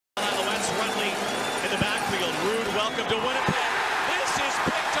the backfield. Rude, welcome to Winnipeg. This is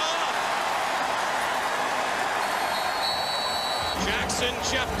picked off. Jackson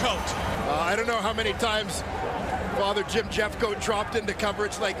Jeffcoat. I don't know how many times Father Jim Jeffcoat dropped into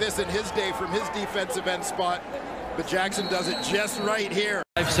coverage like this in his day from his defensive end spot, but Jackson does it just right here.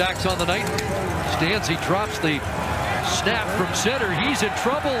 5 sacks on the night. Stanzi drops the snap from center. He's in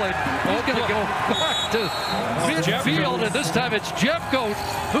trouble, and he's going to go back to midfield, and this time it's Jeffcoat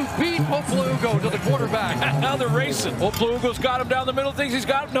who beat Oplugo to the quarterback. Now they're racing. Oplugo's got him down the middle, thinks he's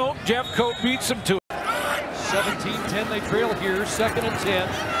got him. No, Jeffcoat beats him to it. 17-10, they trail here, 2nd and 10.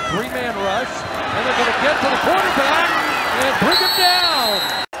 3-man rush, and they're going to get to the quarterback and bring him down.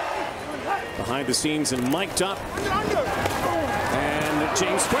 Behind the scenes and mic'd up. And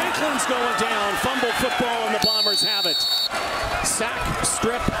James Franklin's going down. Fumble football, and the Bombers have it. Sack,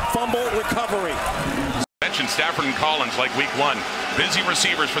 strip, fumble, recovery. Mentioned Stafford and Collins like week 1. Busy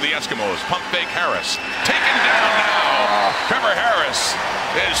receivers for the Eskimos. Pump fake Harris. Taken down now. Trevor Harris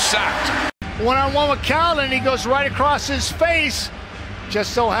is sacked. One-on-one with Callan, he goes right across his face.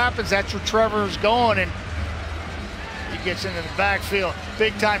 Just so happens that's where Trevor's going, and he gets into the backfield.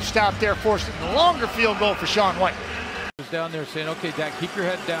 Big time stop there, forcing the longer field goal for Sean White. Down there saying, okay, Dak, keep your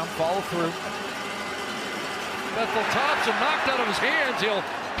head down, follow through. Bethel Thompson knocked out of his hands. He'll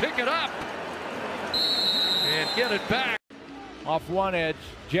pick it up and get it back. Off one edge,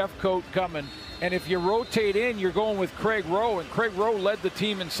 Jeffcoat coming. And if you rotate in, you're going with Craig Rowe, and Craig Rowe led the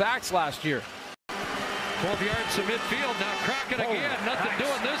team in sacks last year. 12 yards to midfield, now Crockett again, nothing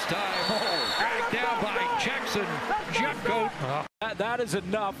doing this time. Dragged down by Jackson Jeffcoat. That is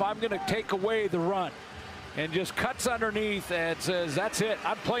enough. I'm going to take away the run. And just cuts underneath and says, that's it,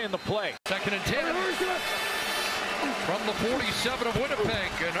 I'm playing the play. 2nd and 10. From the 47 of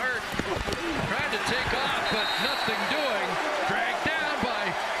Winnipeg, and Hart trying to take off, but nothing doing. Dragged down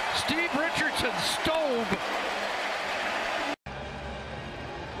by Steve Richardson Stove.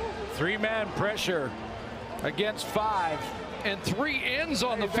 3-man pressure against 5. And 3 ends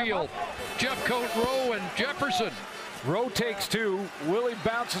on the field. Jeffcoat, Rowe, and Jefferson. Rowe takes 2. Willie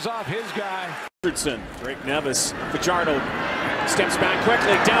bounces off his guy. Richardson, Drake Nevis, Fajardo steps back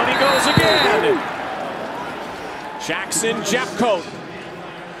quickly. Down he goes again. Jackson Jeffcoat.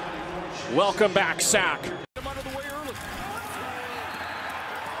 Welcome back, sack. But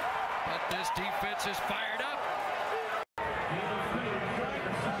this defense is fired up.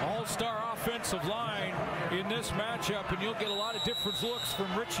 All-star offensive line in this matchup, and you'll get a lot of different looks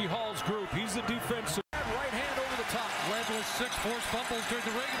from Richie Hall's group. He's the defensive right hand over the top. Led with 6 forced fumbles during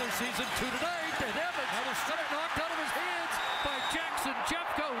the regular season. 2 tonight, and Evans knocked out of his hands by Jackson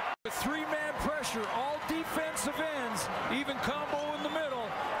Jeffcoat. With 3-man pressure, all defensive ends, even combo in the middle,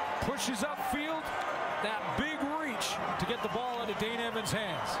 pushes upfield. That big reach to get the ball out of Dane Evans'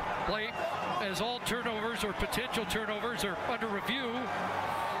 hands. Play as all turnovers or potential turnovers are under review.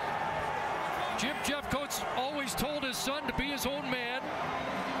 Jim Jeffcoat's always told his son to be his own man.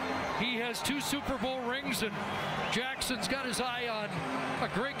 He has 2 Super Bowl rings, and Jackson's got his eye on a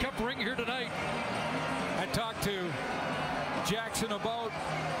Grey Cup ring here tonight. I talked to Jackson about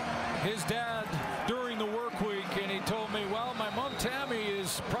his dad during the work week, and he told me, well, my mom Tammy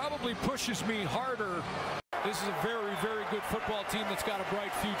probably pushes me harder. This is a very, very good football team that's got a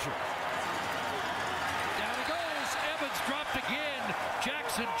bright future. Down he goes. Evans dropped again.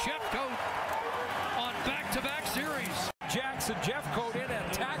 Jackson Jeffcoat on back-to-back series. Jackson Jeffcoat in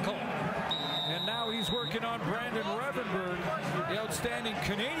at tackle. And now he's working on Brandon Revenberg, the outstanding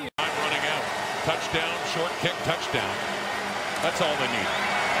Canadian. Running out. Touchdown, short kick, touchdown. That's all they need.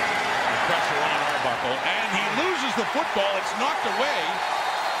 The pressure on Arbuckle, and he loses the football. It's knocked away.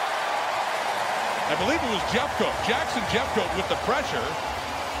 I believe it was Jeffcoat. Jackson Jeffcoat with the pressure.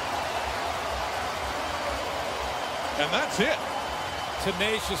 And that's it.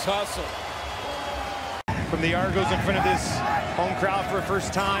 Tenacious hustle. From the Argos in front of this home crowd for the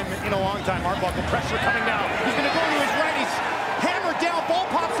first time in a long time. Arbuckle pressure coming down. He's going to go to his right. He's hammered down. Ball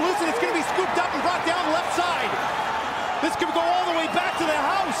pops loose, and it's going to be scooped up and brought down the left side. This could go all the way back to the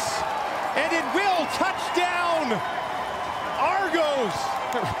house. And it will. Touchdown. Argos.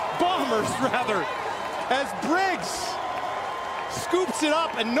 Bombers, rather. As Briggs scoops it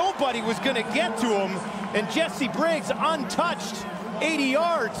up, and nobody was going to get to him. And Jesse Briggs untouched. 80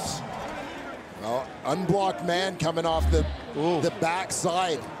 yards. Well, unblocked man coming off the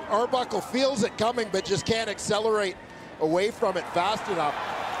backside. Arbuckle feels it coming, but just can't accelerate away from it fast enough.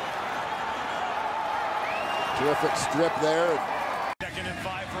 Terrific strip there. 2nd and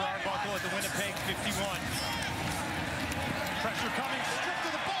 5 for Arbuckle at the Winnipeg 51. Pressure coming, strip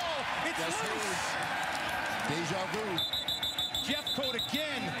to the ball. It's loose. Deja vu. Jeffcoat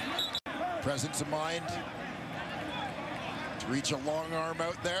again. presence of mind to reach a long arm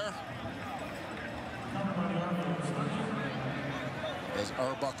out there. As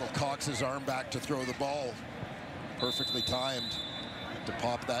Arbuckle cocks his arm back to throw the ball. Perfectly timed to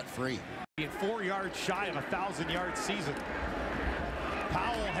pop that free. 4 yards shy of a 1,000-yard season.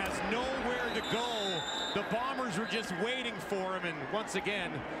 Powell has nowhere to go. The Bombers were just waiting for him, and once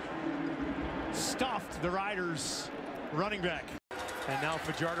again stuffed the Riders running back. And now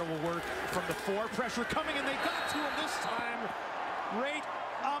Fajardo will work from the 4. Pressure coming, and they got to him this time. Right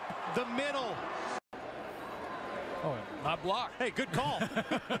up the middle. Oh, not blocked. Hey, good call.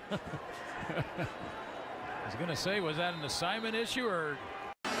 I was going to say, was that an assignment issue or?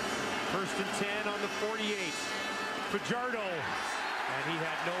 First and 10 on the 48. Fajardo, and he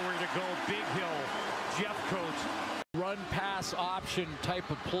had nowhere to go. Big Hill, Jeffcoat. Run pass option type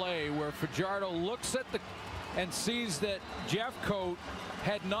of play where Fajardo looks at the and sees that Jeffcoat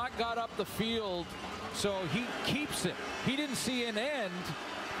had not got up the field, so he keeps it. He didn't see an end,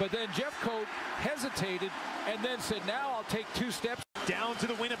 but then Jeffcoat hesitated and then said, now I'll take 2 steps. Down to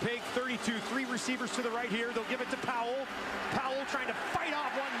the Winnipeg 32. 3 receivers to the right here. They'll give it to Powell. Powell trying to fight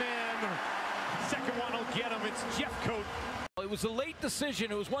off one man. Second one will get him. It's Jeffcoat. It was a late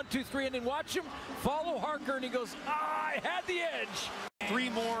decision. It was 1, 2, 3, and then watch him follow Harker, and he goes, I had the edge. 3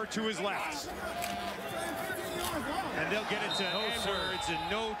 more to his left. And they'll get it to Edwards, and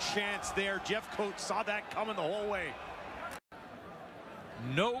no chance there. Jeffcoat saw that coming the whole way.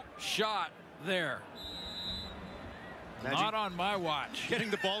 No shot there. Not on my watch.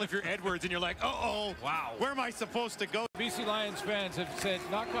 Getting the ball if you're Edwards and you're like, uh-oh, wow, where am I supposed to go? BC Lions fans have said,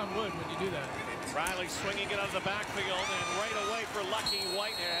 knock on wood when you do that. Riley swinging it out of the backfield and right away for Lucky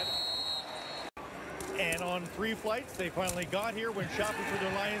Whitehead. And on 3 flights, they finally got here. When shopping for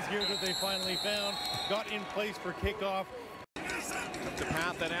their Lions gear that they finally found, got in place for kickoff. The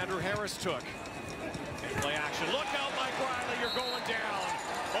path that Andrew Harris took. And play action. Look out, Mike Riley, you're going down.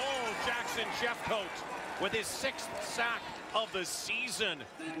 Oh, Jackson Jeffcoat with his 6th sack of the season.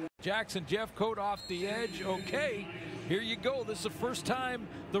 Jackson Jeffcoat off the edge. Okay, here you go. This is the first time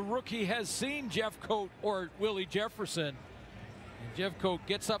the rookie has seen Jeffcoat or Willie Jefferson. And Jeffcoat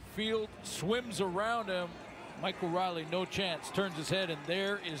gets upfield, swims around him. Michael Riley, no chance, turns his head, and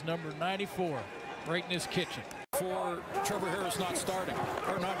there is number 94 right in his kitchen. For Trevor Harris not starting,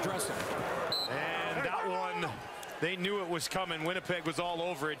 or not dressing. And that one, they knew it was coming. Winnipeg was all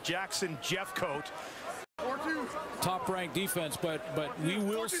over it. Jackson Jeffcoat. Top-ranked defense, but we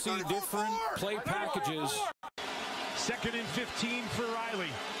will see different play packages. 2nd and 15 for Riley.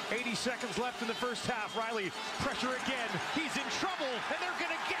 80 seconds left in the first half. Riley, pressure again. He's in trouble, and they're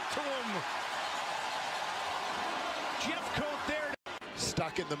going to get to him. Jeffcoat there.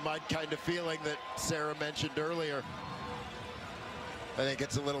 Stuck in the mud kind of feeling that Sarah mentioned earlier. I think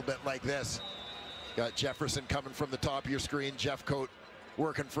it's a little bit like this. Got Jefferson coming from the top of your screen. Jeffcoat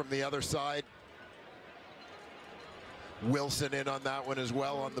working from the other side. Wilson in on that one as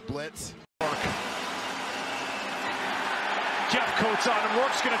well on the blitz. Jeffcoat's on him.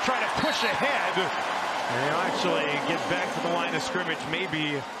 Rourke's going to try to push ahead. And actually get back to the line of scrimmage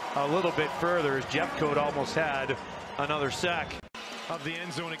maybe a little bit further as Jeffcoat almost had another sack of the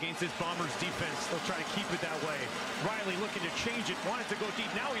end zone against this Bombers defense. They'll try to keep it that way. Riley looking to change it, wanted to go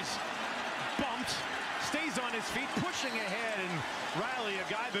deep. Now he's bumped, stays on his feet, pushing ahead. And Riley, a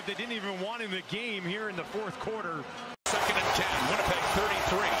guy that they didn't even want in the game here in the 4th quarter. 2nd and 10, Winnipeg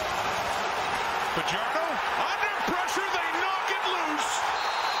 33. Fajardo under pressure, they knock it loose.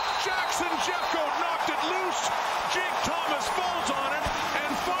 Jackson Jeffcoat knocked it loose. Jake Thomas falls on it,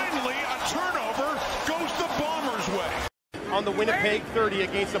 and finally a turnover goes the Bombers' way. On the Winnipeg 30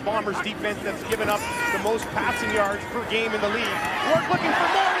 against the Bombers defense that's given up the most passing yards per game in the league. Rourke looking for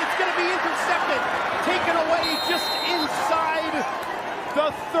more, and it's going to be intercepted. Taken away just inside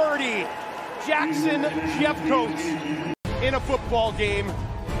the 30. Jackson Jeffcoat in a football game,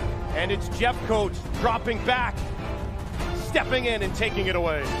 and it's Jeffcoat dropping back, stepping in and taking it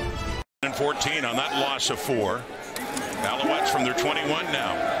away. And 14 on that loss of 4. Alouettes from their 21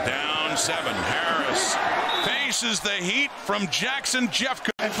 now. Down 7. Harris faces the heat from Jackson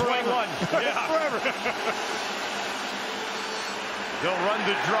Jeffcoat. And 21. Yeah. Forever. They'll run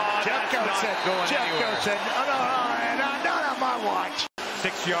the draw. Jeffcoat said, not on my watch.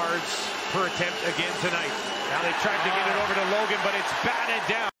 6 yards per attempt again tonight. Now they tried to get it over to Logan, but it's batted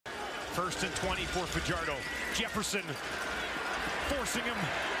down. 1st and 20 for Fajardo. Jefferson forcing him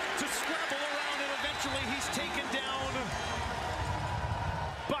to scramble around, and eventually he's taken down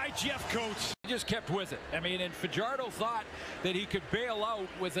by Jeffcoat. He just kept with it. I mean, and Fajardo thought that he could bail out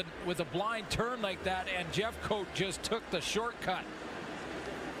with a blind turn like that, and Jeffcoat just took the shortcut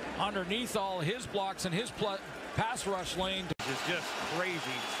underneath all his blocks and his pass rush lane. Is just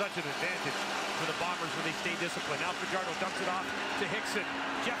crazy. Such an advantage for the Bombers when they stay disciplined. Now Fajardo dumps it off to Hickson.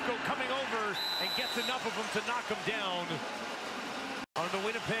 Jeffcoat coming over and gets enough of him to knock him down. On the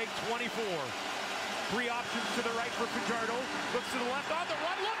Winnipeg 24. Three options to the right for Fajardo. Looks to the left on the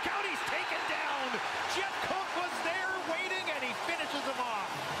run. Look out, he's taken down. Jeffcoat was there waiting and he finishes him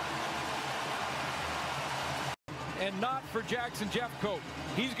off. And not for Jackson Jeffcoat.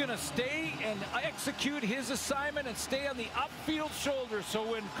 He's going to stay and execute his assignment and stay on the upfield shoulder. So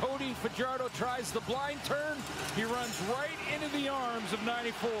when Cody Fajardo tries the blind turn, he runs right into the arms of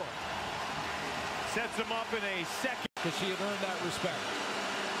 94. Sets him up in a second. Because she had earned that respect.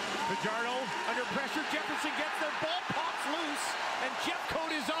 Fajardo under pressure. Jefferson gets there. Ball pops loose. And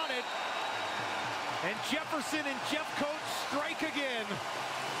Jeffcoat is on it. And Jefferson and Jeffcoat strike again.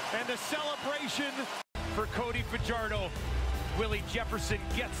 And the celebration for Cody Fajardo. Willie Jefferson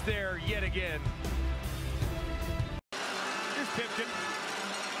gets there yet again. Here's Pipkin.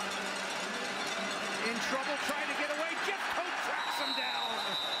 In trouble trying to get away. Jeffcoat tracks him down.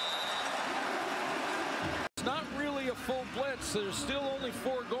 It's not really a full blitz. There's still only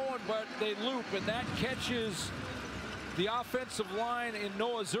 4 going, but they loop, and that catches the offensive line in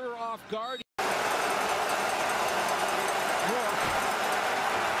Noah Zur off guard. Rourke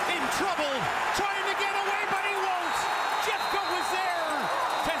in trouble, trying to get away, but he won't. Jeffcoat was there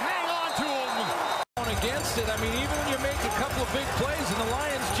to hang on to him. Against it, I mean, even when you make a couple of big plays, and the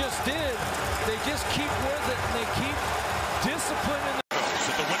Lions just did, they just keep with it, and they keep disciplining.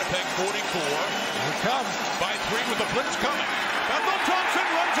 At the Winnipeg 44. Here it comes. By 3 with the blitz coming. Bethel Thompson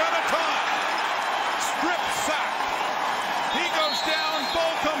runs out of time. Strip sack. He goes down,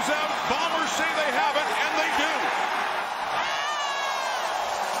 ball comes out. Bombers say they have it, and they do.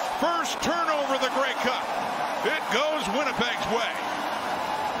 First turnover of the Grey Cup. It goes Winnipeg's way.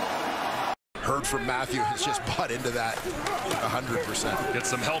 Heard from Matthew has just bought into that 100%. Get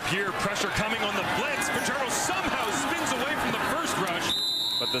some help here. Pressure coming on the blitz. Fajardo somehow spins away from the first rush,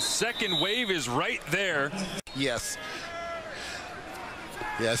 but the second wave is right there. Yes.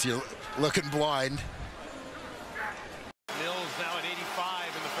 Yes, you're looking blind. Mills now at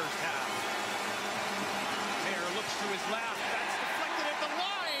 85 in the first half. Mayer looks to his left. That's deflected at the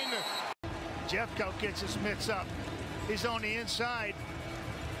line. Jeffcoat gets his mitts up. He's on the inside.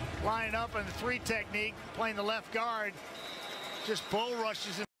 Lining up in the 3 technique, playing the left guard. Just bull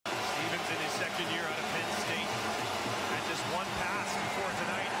rushes him. Stevens in his second year out of Penn State. And just 1 pass before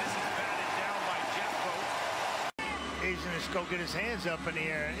tonight. This is batted down by Jeffcoat. He's going to just go get his hands up in the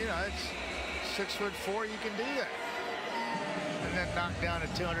air. You know, it's 6'4", you can do that. And then knock down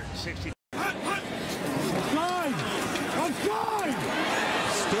at 260.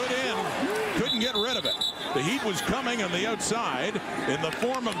 Stood in, couldn't get rid of it. The heat was coming on the outside in the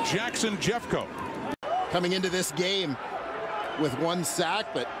form of Jackson Jeffcoat. Coming into this game with 1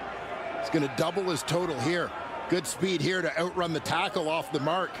 sack, but he's going to double his total here. Good speed here to outrun the tackle off the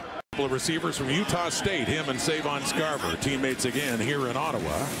mark. A couple of receivers from Utah State, him and Savon Scarver, teammates again here in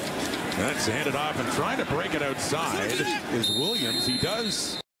Ottawa. That's handed off and trying to break it outside is Williams. He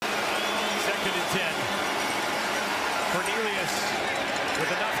does. 2nd and 10. Cornelius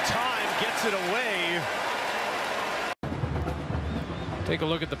with enough time gets it away. Take a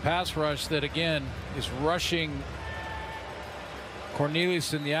look at the pass rush that, again, is rushing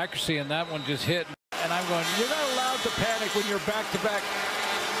Cornelius in the accuracy, and that one just hit. And I'm going, you're not allowed to panic when you're back-to-back.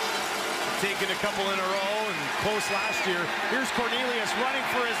 Taking a couple in a row and close last year. Here's Cornelius running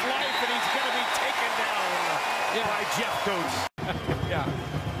for his life, and he's going to be taken down by Jeffcoat. Yeah.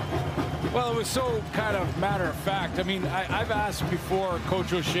 Well, it was so kind of matter of fact. I mean, I've asked before,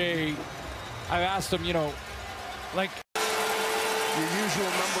 Coach O'Shea, I've asked him, you know, like, your usual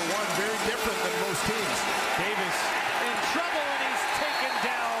 #1, very different than most teams. Davis in trouble, and he's taken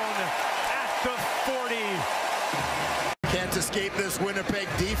down at the 40. Can't escape this Winnipeg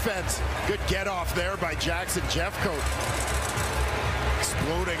defense. Good get off there by Jackson Jeffcoat.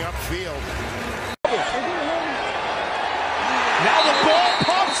 Exploding upfield. Now the ball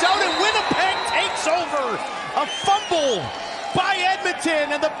pops out and Winnipeg takes over. A fumble by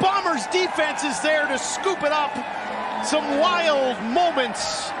Edmonton, and the Bombers defense is there to scoop it up. Some wild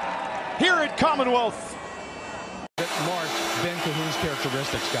moments here at Commonwealth. Mark Ben Cahoon's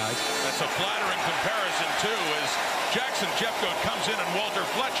characteristics, guys. That's a flattering comparison, too, as Jackson Jeffcoat comes in and Walter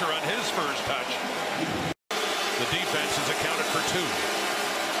Fletcher on his first touch. The defense has accounted for 2.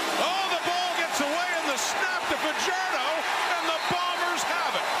 Oh, the ball gets away in the snap to Fajardo, and the Bombers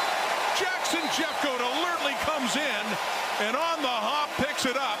have it. Jackson Jeffcoat alertly comes in and on the hop picks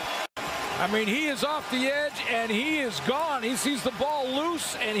it up. I mean, he is off the edge, and he is gone. He sees the ball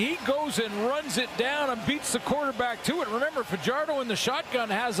loose, and he goes and runs it down and beats the quarterback to it. Remember, Fajardo in the shotgun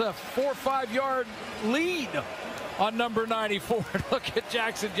has a 4 or 5 yard lead on number 94. Look at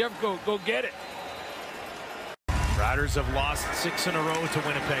Jackson Jeffcoat go get it. Riders have lost 6 in a row to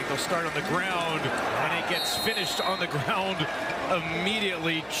Winnipeg. They'll start on the ground, and it gets finished on the ground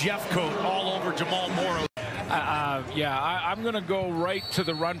immediately. Jeffcoat all over Jamal Morrow. I'm going to go right to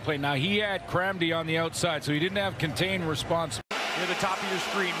the run play. Now, he had Cramdy on the outside, so he didn't have contained response. Near the top of your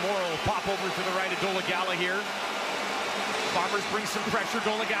screen, Morrow will pop over to the right of Dolegala here. Bombers bring some pressure.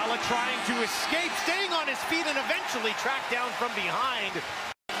 Dolegala trying to escape, staying on his feet, and eventually tracked down from behind.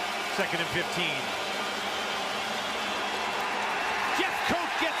 2nd and 15.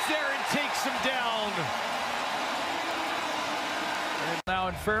 Jeffcoat gets there and takes him down. And now,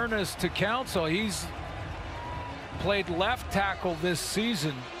 in fairness to Council, he's played left tackle this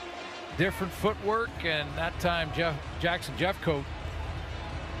season. Different footwork, and that time Jackson Jeffcoat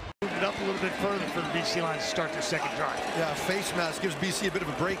moved it up a little bit further for the BC line to start their second drive. Yeah, face mask gives BC a bit of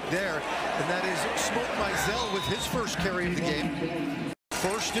a break there, and that is Smoke Mizell with his first carry of the game.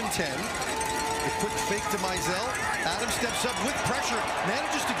 1st and 10. A quick fake to Mizell. Adams steps up with pressure,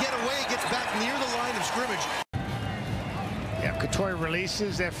 manages to get away, gets back near the line of scrimmage. Yeah, Couture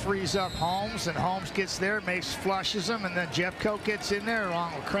releases, that frees up Holmes, and Holmes gets there, flushes him, and then Jeffcoat gets in there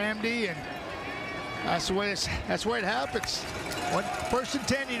along with Cramdy, and that's the way it happens. 1st and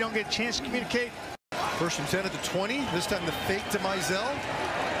 10, you don't get a chance to communicate. 1st and 10 at the 20. This time the fake to Mizell.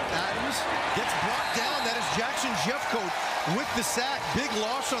 Adams gets brought down. That is Jackson Jeffcoat with the sack. Big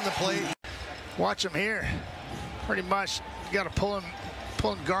loss on the play. Watch him here. Pretty much, you got to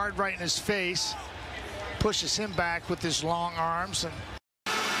pulling guard right in his face. Pushes him back with his long arms, and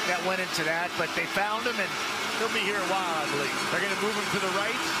that went into that, but they found him, and he'll be here a while, I believe. They're going to move him to the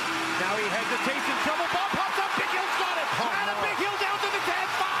right. Now he hesitates in trouble. Ball pops up. Big Hill's got it. And a Big Hill down to the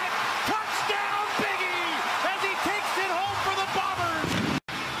 10-5. Touchdown, Biggie, as he takes it home for the Bombers.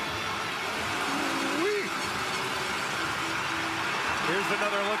 Here's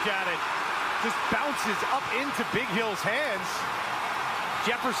another look at it. Just bounces up into Big Hill's hands.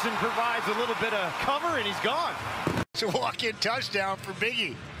 Jefferson provides a little bit of cover, and he's gone. It's a walk-in touchdown for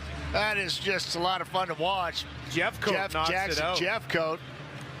Biggie. That is just a lot of fun to watch. Jeffcoat knocks it out. Jeffcoat,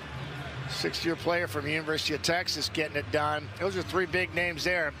 6th-year player from the University of Texas, getting it done. Those are 3 big names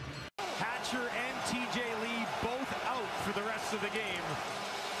there. Hatcher and TJ Lee both out for the rest of the game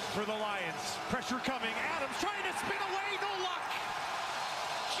for the Lions. Pressure coming. Adams trying to spin away. No luck.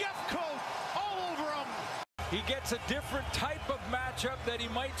 Jeffcoat all over him. He gets a different type of matchup that he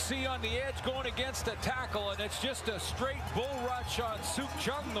might see on the edge going against a tackle, and it's just a straight bull rush on Suk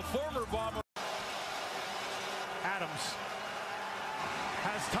Chung, the former Bomber. Adams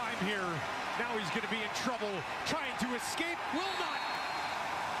has time here. Now he's going to be in trouble, trying to escape. Will not.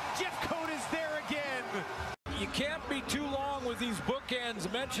 Jeffcoat is there again. You can't be too long with these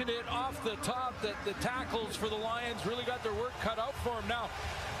bookends. Mentioned it off the top that the tackles for the Lions really got their work cut out for him. Now,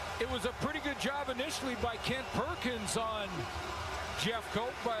 it was a pretty good job initially by Kent Perkins on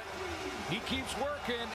Jeffcoat, but he keeps working.